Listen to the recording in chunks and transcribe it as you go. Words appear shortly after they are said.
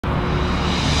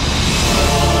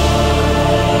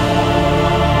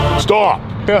Stop.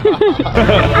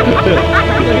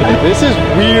 This is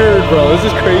weird, bro. This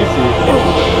is crazy.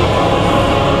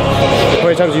 How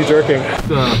many times are you jerking?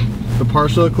 The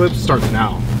partial eclipse starts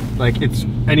now. Like it's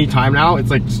any time now. It's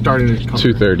like starting to come.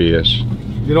 2:30-ish.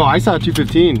 You know, I saw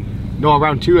 2:15. No,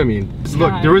 around 2. I mean,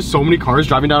 look, there was so many cars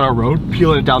driving down our road,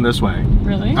 peeling it down this way.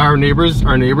 Really? Our neighbors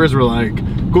were like,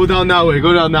 "Go down that way,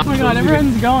 go down that way." Oh my god,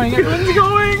 everyone's going. Everyone's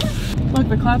going. Look,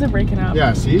 the clouds are breaking up.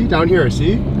 Yeah, see? Down here,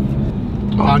 see?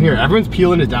 Down here. Everyone's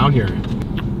peeling it down here.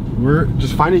 We're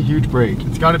just find a huge break.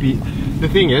 It's gotta be, the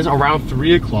thing is, around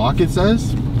 3 o'clock it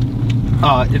says,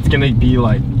 it's gonna be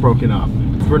like broken up.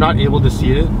 If we're not able to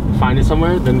see it, find it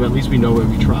somewhere, then at least we know where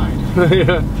we tried.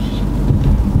 Yeah.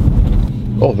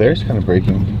 Oh, there's kind of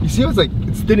breaking. You see how it's like,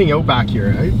 it's thinning out back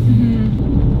here, right?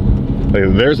 Mm-hmm.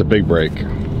 Like, there's a big break.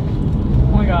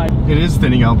 Oh my god. It is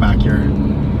thinning out back here.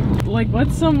 Like,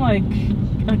 what's some like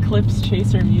Eclipse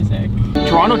chaser music?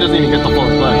 Toronto doesn't even get the full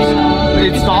eclipse.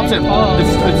 It stops at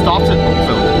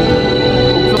Oakville.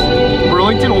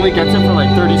 Burlington only gets it for like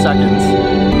 30 seconds.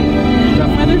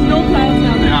 And there's no clouds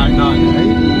down there. Yeah, none,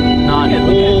 right? None.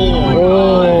 Oh my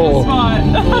god,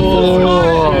 the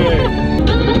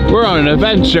spot. We're on an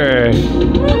adventure.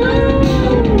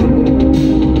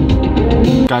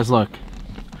 Guys, look.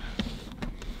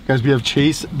 Guys, we have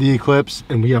chased the eclipse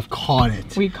and we have caught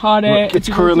it. We caught it. It's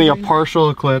currently a partial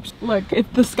eclipse. Look,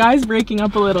 the sky's breaking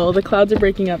up a little. The clouds are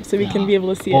breaking up so we can be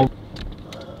able to see it. Oh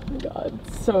my god,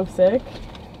 it's so sick.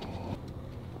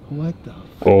 What the?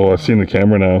 Oh, I've seen the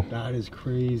camera now. That is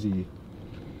crazy.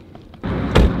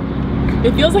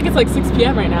 It feels like it's like 6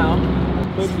 p.m. right now.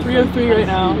 It's 3:03 right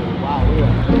now. Wow, look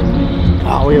at that.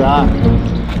 Wow, look at that.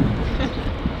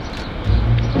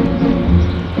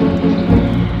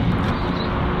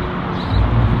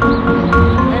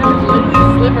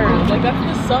 Like that's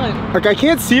the sun. Like I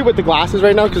can't see it with the glasses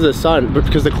right now because of the sun, but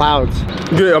because of the clouds.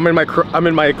 Dude, I'm in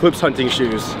my eclipse hunting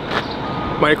shoes.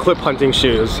 My eclipse hunting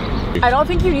shoes. I don't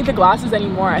think you need the glasses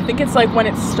anymore. I think it's like when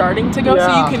it's starting to go so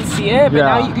you can see it, but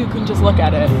now you can just look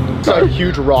at it. It's like a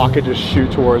huge rocket just shoot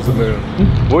towards the moon.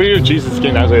 What do you do? Jesus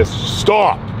came out like,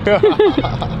 stop.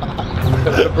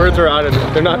 The birds are out and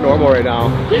they're not normal right now.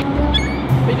 They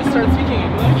just started speaking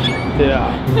English.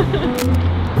 Yeah.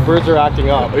 The birds are acting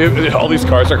up. All these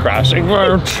cars are crashing.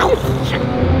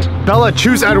 Bella,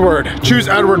 choose Edward. Choose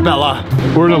Edward, Bella.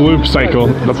 We're in a loop cycle.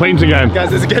 The planes again.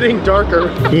 Guys, it's getting darker.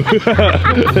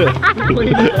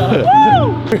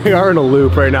 We are in a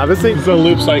loop right now. This thing's a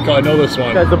loop cycle. I know this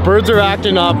one. Guys, the birds are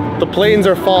acting up. The planes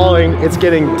are falling. It's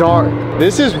getting dark.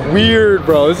 This is weird,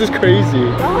 bro. This is crazy.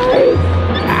 Guys,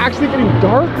 it's actually getting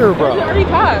darker, bro. It already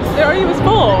passed. It already was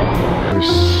full. Oh,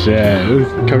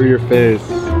 shit. Cover your face.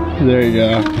 There you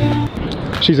go.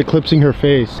 She's eclipsing her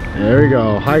face. There we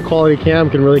go. High quality cam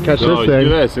can really catch this thing. Do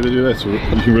this. You do this. You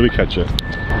can really catch it.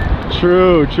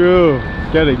 True, true.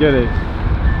 Get it, get it.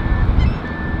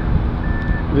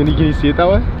 Vinny, can you see it that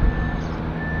way?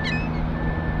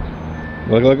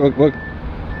 Look, look, look, look.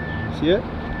 See it?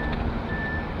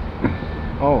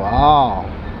 Oh, wow.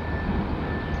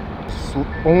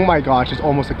 Oh my gosh, it's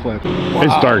almost eclipsed. Wow.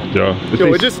 It's dark, Joe.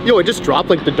 It just dropped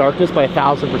like the darkness by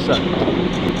 1000%.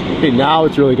 Okay, now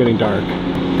it's really getting dark.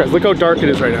 Guys, look how dark it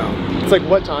is right now. It's like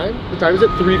what time? What time is it?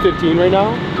 3:15 right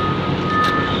now?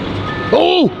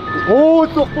 Oh! Oh,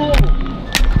 it's a full!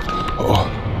 Oh.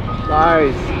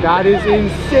 Guys, that is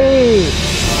insane!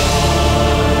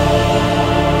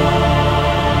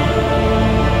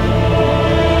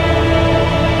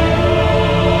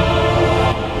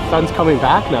 The sun's coming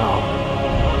back now.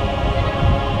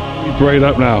 Bright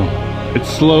up now. It's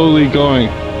slowly going.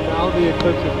 Now the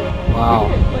eclipse is... Wow.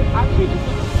 Like, actually just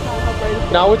look at how bright it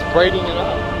is. Now it's brightening it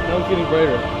up. Now it's getting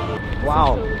brighter.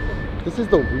 Wow. This is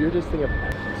the weirdest thing I've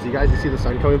ever seen. See, guys, you see the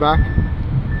sun coming back?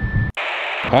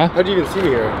 Huh? How'd you even see me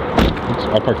here?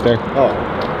 I parked there. Oh.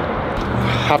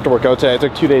 Have to work out today. I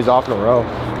took 2 days off in a row.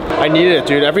 I needed it,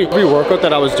 dude. Every workout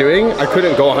that I was doing, I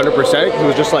couldn't go 100% because it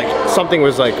was just like, something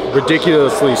was like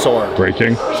ridiculously sore.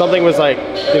 Breaking. Something was like,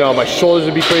 you know, my shoulders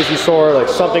would be crazy sore, like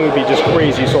something would be just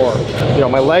crazy sore. You know,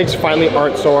 my legs finally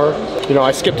aren't sore. You know,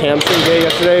 I skipped hamstring day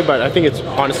yesterday, but I think it's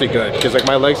honestly good because like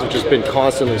my legs have just been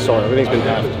constantly sore. Everything's been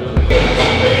effed.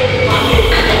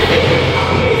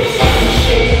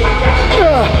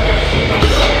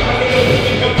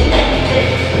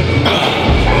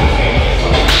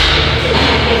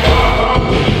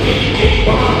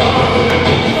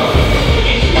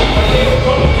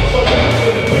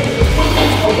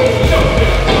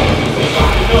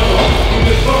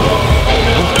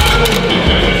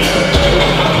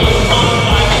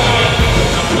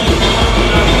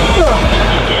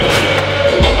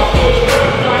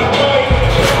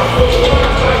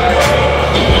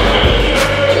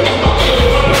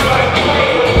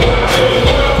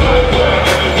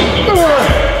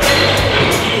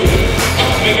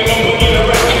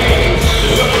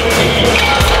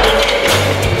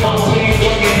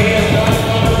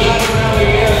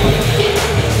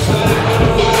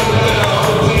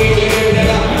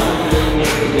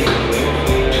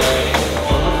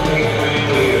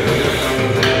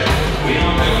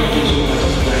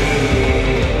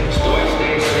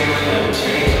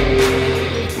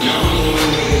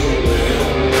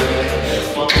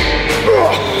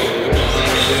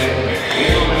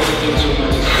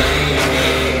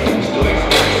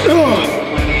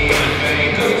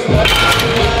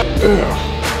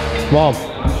 Come on.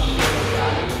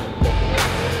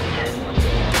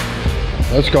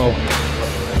 Let's go.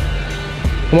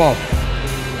 Come on.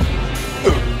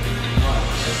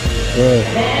 Good.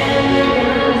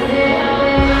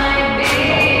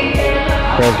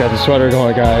 Brad's got the sweater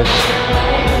going, guys.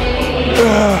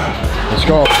 Let's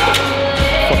go.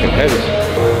 Fucking heavy.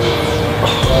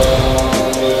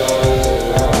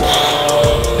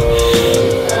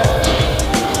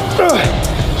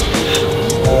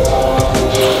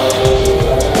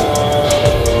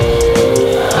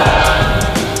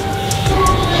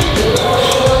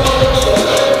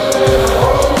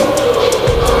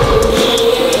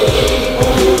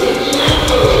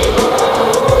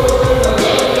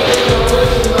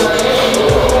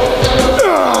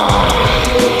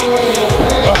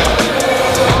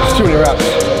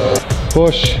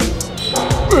 Push.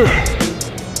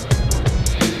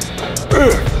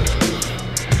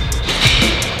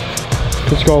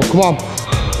 Let's go, come on.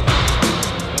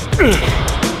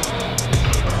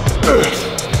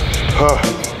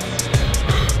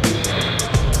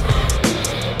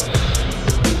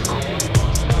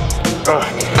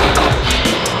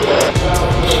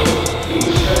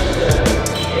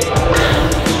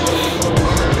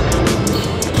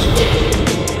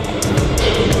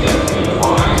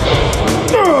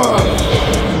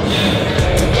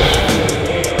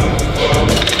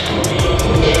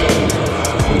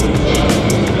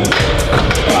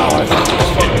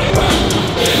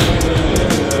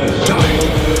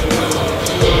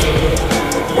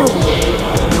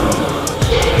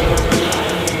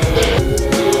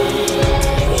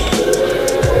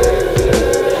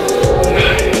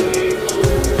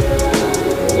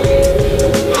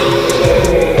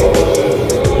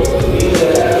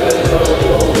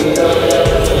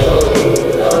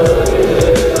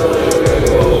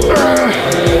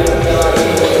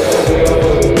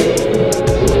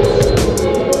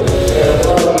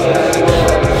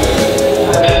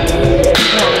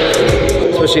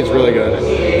 Machine's really good.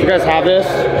 If you guys have this,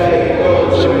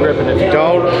 you should be ripping. If you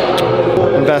don't,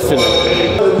 invest in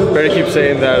it. Brady keeps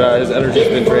saying that his energy's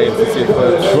been drained since the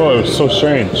Eclipse. Bro, it was so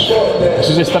strange. As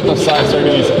soon as I stepped outside, I started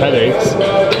getting these headaches.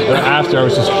 Then after, I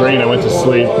was just drained. I went to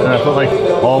sleep, and I felt like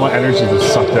all my energy was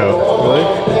sucked out. Really?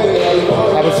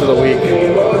 Happens to the week.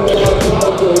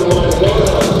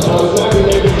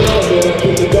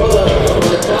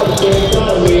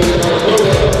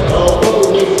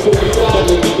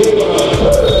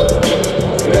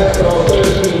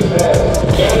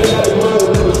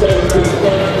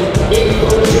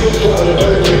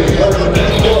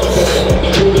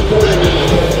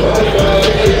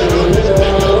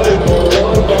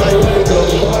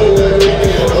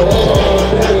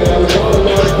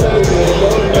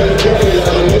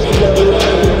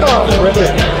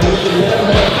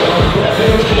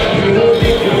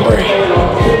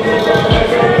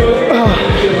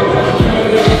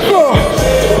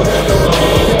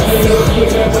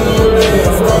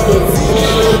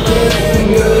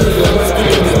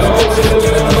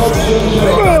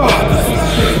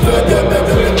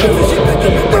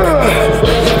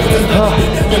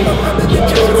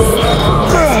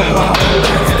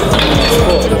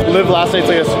 Last night's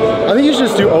like, I think you should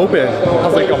just do open. I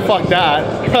was like, oh fuck that.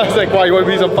 I was like, why, you want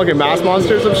to be some fucking mass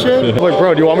monster or some shit? I'm like,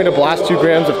 bro, do you want me to blast 2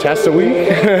 grams of tests a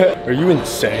week? Are you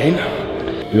insane?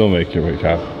 You'll make your weight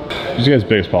cap. Just get as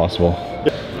big as possible.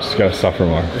 Just gotta suffer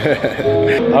more.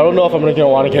 I don't know if I'm gonna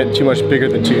want to get too much bigger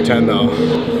than 210 though.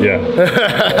 Yeah.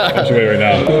 What's your weight right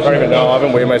now? I don't even know. I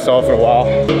haven't weighed myself for a while.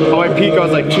 On my peak, I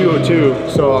was like 202,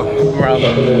 so I'm around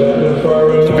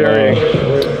it's varying.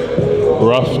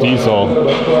 Rough diesel,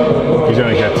 he's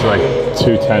gonna get to like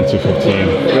 210, 215.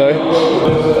 Really?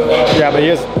 Yeah, but he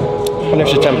has an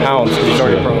extra 10 pounds because he's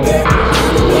already pro.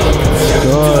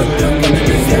 Good.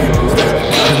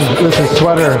 This is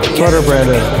sweater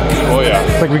Brandon. Oh yeah.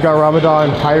 It's like we got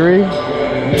Ramadan Kyrie,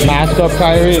 masked up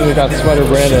Kyrie, and we got sweater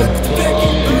Brandon.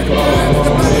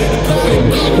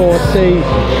 Scorsese,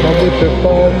 come with the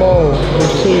FOMO,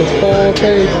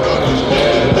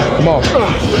 come on.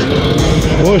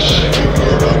 Push.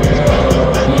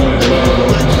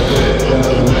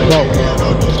 Go.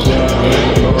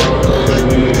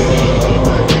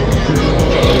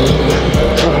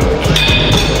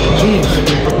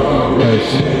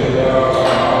 Nice.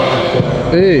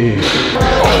 Hey.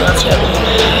 Oh, that's heavy.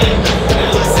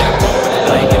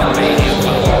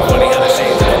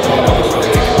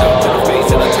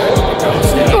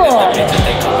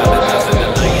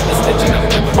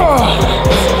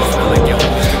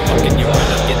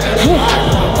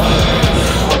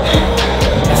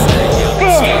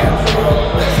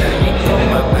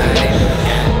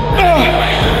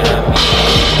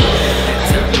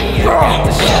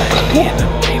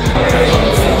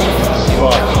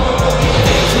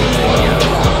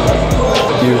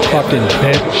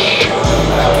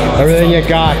 bitch. Everything you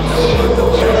got.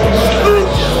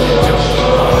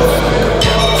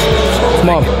 Come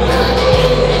on.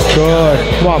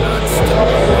 Good. Come on.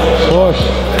 Push.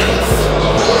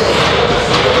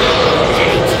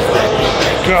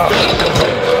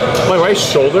 My right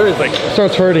shoulder is like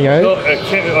Starts hurting, eh? I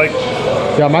can't like.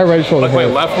 Yeah, my right shoulder Like my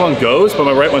hurts. left one goes, but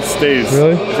my right one stays.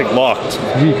 Really? It's like locked.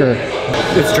 Weaker.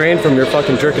 It's drained from your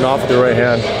fucking jerking off with your right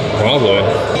hand. Probably.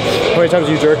 How many times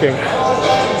are you jerking?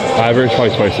 I average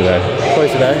probably twice a day.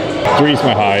 Twice a day? 3's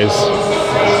my highs.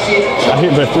 I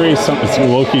think the 3 is something. It's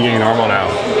low-key getting normal now.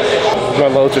 My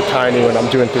loads are tiny when I'm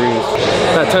doing 3s.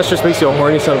 That test just makes you a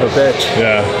horny son of a bitch.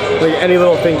 Yeah. Like any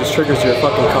little thing just triggers your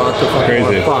fucking cock to fucking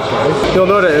Crazy. Fuck, right? You'll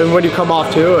notice, and when you come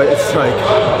off too, it's like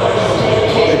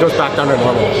it goes back down to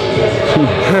normal.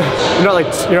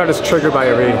 you're not as triggered by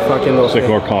every fucking little It's like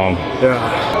thing. more calm.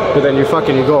 Yeah. But then you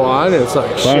go on and it's like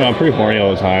I shit. don't know, I'm pretty horny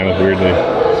all the time, weirdly.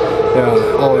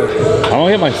 Yeah. All the I don't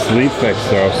get my sleep fixed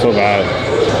though, it's so bad.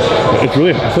 It's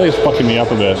really, I feel like it's fucking me up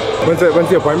a bit. When's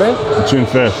the appointment? June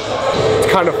 5th.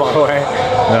 It's kind of far away.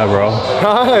 Yeah, bro.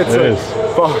 It's It like,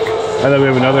 is. Fuck. And then we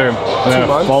have another, and then 2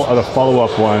 months? the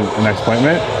follow-up one, the next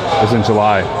appointment is in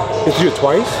July. Did you do it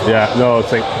twice? Yeah, no,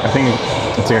 it's like, I think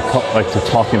it's like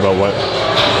they're talking about what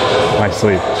my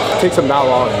sleep. It takes them that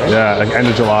long, right? Yeah, like end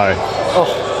of July, Oh.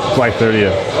 July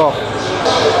 30th. Oh.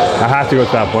 I have to go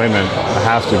to that appointment. I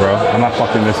have to, bro. I'm not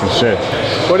fucking missing shit.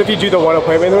 What if you do the one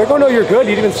appointment and they're like, oh no, you're good,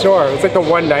 you didn't even snore. It's like the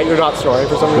one night you're not snoring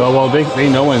for some reason. Well, they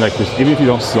know when, like, even if you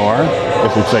don't snore,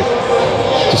 if it's like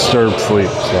disturbed sleep,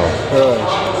 so. Really?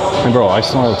 And bro, I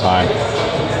snore all the time.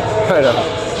 I know.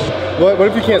 What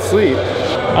if you can't sleep?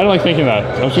 I don't like thinking that.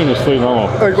 I'm just gonna sleep normal.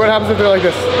 Like what happens if they're like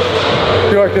this?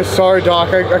 You're like this, sorry doc,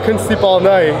 I couldn't sleep all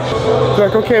night. They're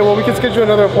like, okay, well we can schedule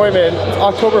another appointment. It's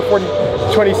October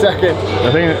 22nd.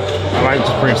 I think I might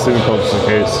just bring a sleeping pill just in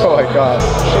case. Oh my god.